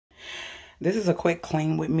This is a quick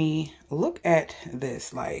clean with me. Look at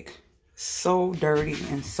this, like, so dirty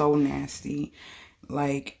and so nasty.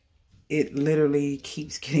 Like, it literally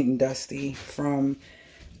keeps getting dusty from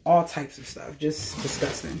all types of stuff. Just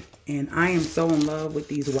disgusting. And I am so in love with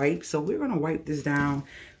these wipes. So we're going to wipe this down.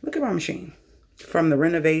 Look at my machine. From the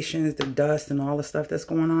renovations, the dust, and all the stuff that's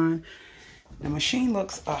going on. The machine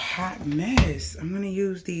looks a hot mess. I'm going to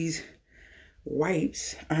use these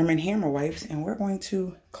wipes, hammer wipes, and we're going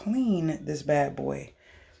to clean this bad boy.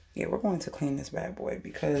 Yeah, we're going to clean this bad boy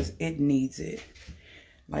because it needs it,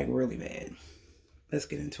 like, really bad. Let's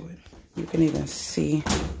get into it. You can even see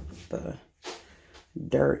the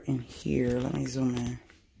dirt in here. Let me zoom in.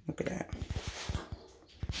 Look at that.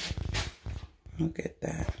 Look at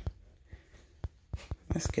that.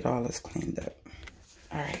 Let's get all this cleaned up.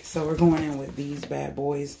 All right, so we're going in with these bad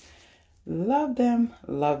boys. Love them,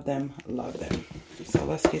 love them, love them. So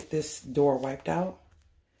let's get this door wiped out.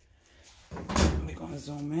 We're going to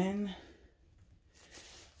zoom in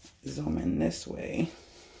this way.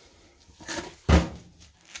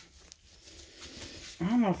 I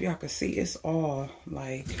don't know if y'all can see, it's all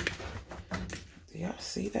like, do y'all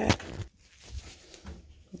see that?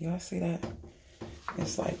 Y'all see that?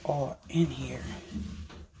 It's like all in here.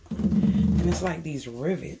 And it's like these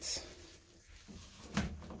rivets.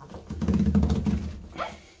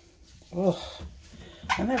 Oh,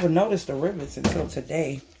 I never noticed the rivets until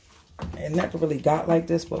today. It never really got like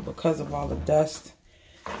this, but because of all the dust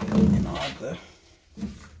and all the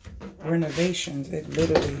renovations, it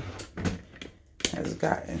literally has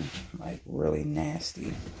gotten like really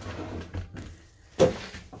nasty. So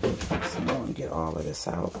I'm going to get all of this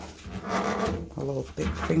out. My little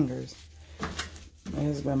thick fingers. It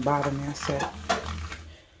has been bothering me. I said,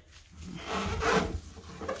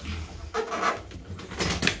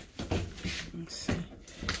 let's see.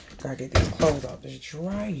 Gotta get these clothes out this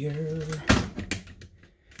dryer.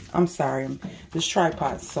 I'm sorry. This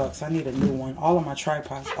tripod sucks. I need a new one. All of my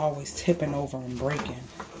tripods always tipping over and breaking.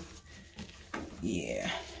 Yeah.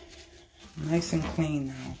 Nice and clean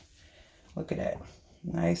now. Look at that.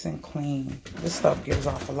 Nice and clean. This stuff gives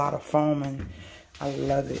off a lot of foam and I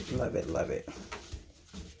love it, love it, love it.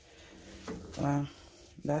 Well,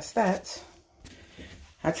 that's that.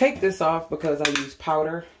 I take this off because I use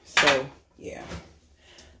powder. So, yeah.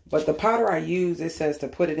 But the powder I use, it says to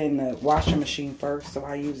put it in the washing machine first. So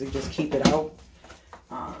I usually just keep it out.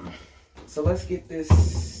 So let's get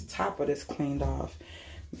this top of this cleaned off.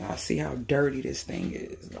 Y'all see how dirty this thing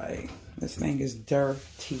is. Like, this thing is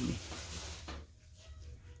dirty.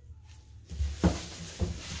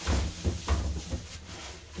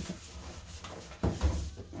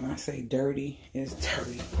 When I say dirty, it's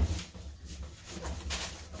dirty.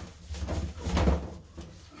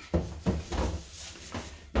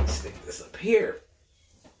 Let's stick this up here.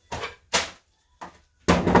 Okay,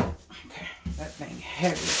 that thing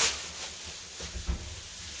heavy.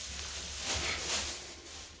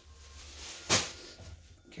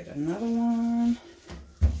 Get another one.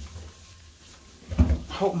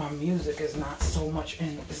 I hope my music is not so much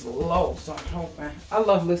in, it's low, so I'm hoping. I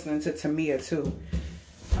love listening to Tamia too.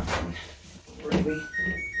 Really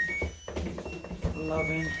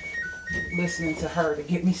loving listening to her to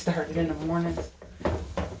get me started in the mornings.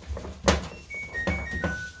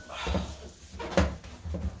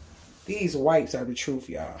 These wipes are the truth,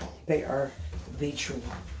 y'all. They are the truth.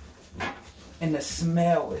 And the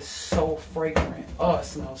smell is so fragrant. Oh, it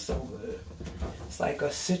smells so good. It's like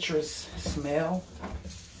a citrus smell.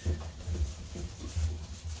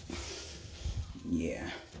 Yeah.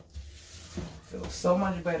 Feels so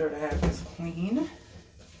much better to have this clean.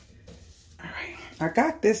 All right. I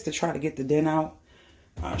got this to try to get the dent out.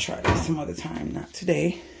 I'll try this some other time, not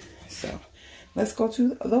today. So let's go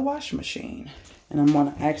to the washing machine. And I'm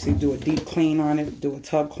going to actually do a deep clean on it, do a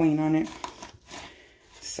tub clean on it.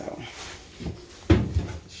 So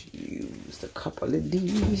used a couple of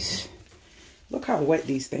these. Look how wet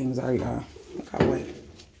these things are, y'all. Look how wet.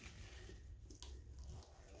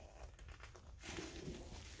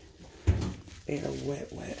 They are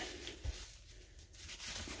wet, wet.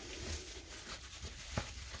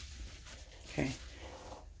 Okay.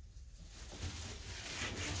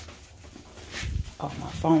 Oh, my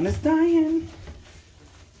phone is dying.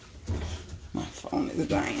 My phone is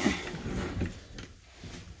dying.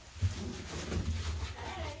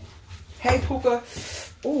 Hey, Puka.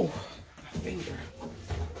 Oh, my finger.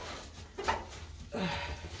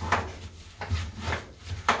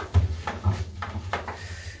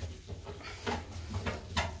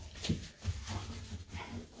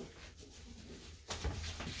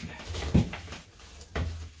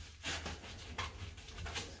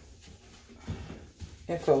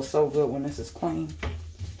 It feels so good when this is clean.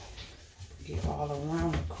 Get all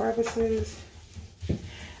around the crevices.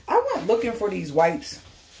 I went looking for these wipes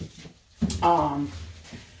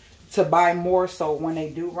to buy more so when they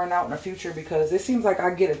do run out in the future, because it seems like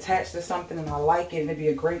I get attached to something and I like it and it'd be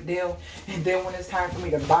a great deal, and then when it's time for me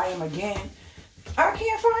to buy them again, I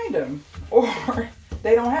can't find them, or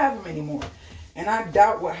they don't have them anymore. And I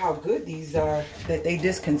doubt how good these are that they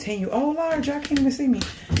discontinue. Oh Lord, y'all can't even see me.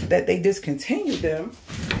 That they discontinued them.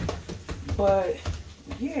 But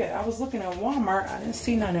yeah, I was looking at Walmart. I didn't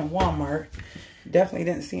see none in Walmart. Definitely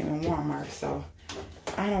didn't see them in Walmart. So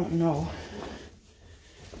I don't know.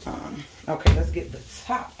 Okay, let's get the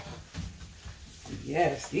top.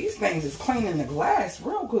 Yes, these things is cleaning the glass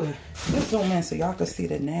real good. Let's zoom in so y'all can see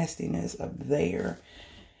the nastiness up there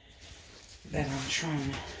that I'm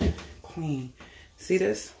trying to clean. See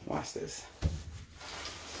this? Watch this.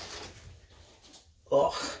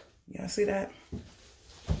 Ugh. Y'all see that?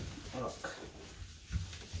 Ugh.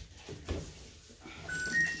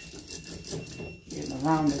 Getting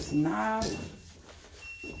around this knob.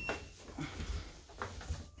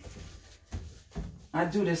 I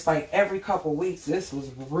do this like every couple weeks. This was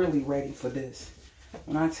really ready for this.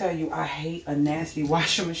 When I tell you I hate a nasty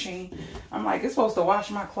washing machine, I'm like, it's supposed to wash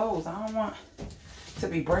my clothes. I don't want to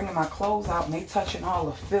be bringing my clothes out and they touching all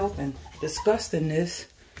the filth and disgustingness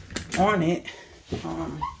on it.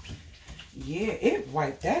 Yeah, it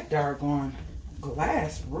wiped that doggone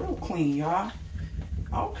glass real clean, y'all.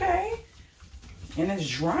 Okay. And it's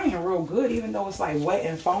drying real good, even though it's like wet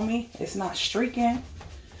and foamy. It's not streaking.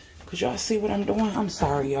 Cause y'all see what I'm doing? I'm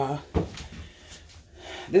sorry, y'all.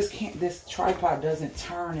 This tripod doesn't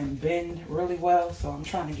turn and bend really well, so I'm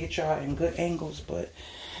trying to get y'all in good angles, but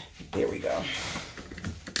there we go.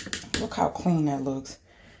 Look how clean that looks.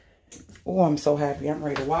 Oh, I'm so happy. I'm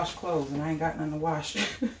ready to wash clothes and I ain't got nothing to wash.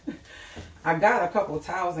 I got a couple of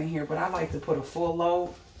towels in here, but I like to put a full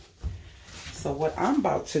load. So what I'm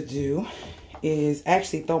about to do is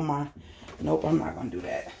actually throw my, nope, I'm not going to do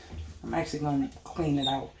that. I'm actually going to clean it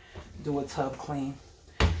out, do a tub clean.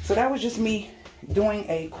 So that was just me doing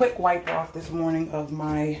a quick wipe off this morning of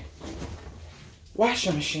my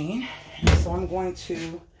washing machine. So I'm going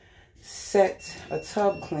to set a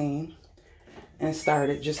tub clean and start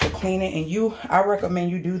it just to clean it. And I recommend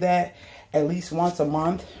you do that at least once a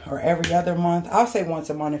month or every other month. I'll say once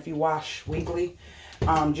a month if you wash weekly,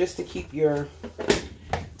 just to keep your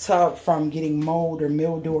tub from getting mold or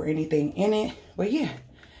mildew or anything in it. But yeah,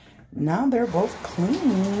 now they're both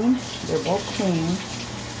clean. They're both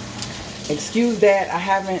clean. Excuse that I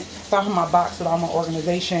haven't found my box with all my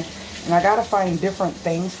organization, and I gotta find different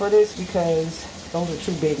things for this because those are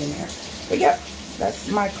too big in there. But yeah, that's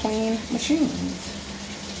my clean machines.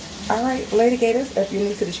 All right, Lady Gators, if you're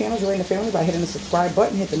new to the channel, join the family by hitting the subscribe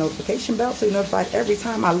button, hit the notification bell so you're notified every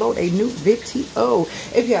time I load a new video.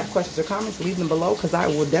 If you have questions or comments, leave them below because I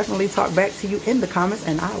will definitely talk back to you in the comments,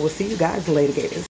 and I will see you guys later, Gators.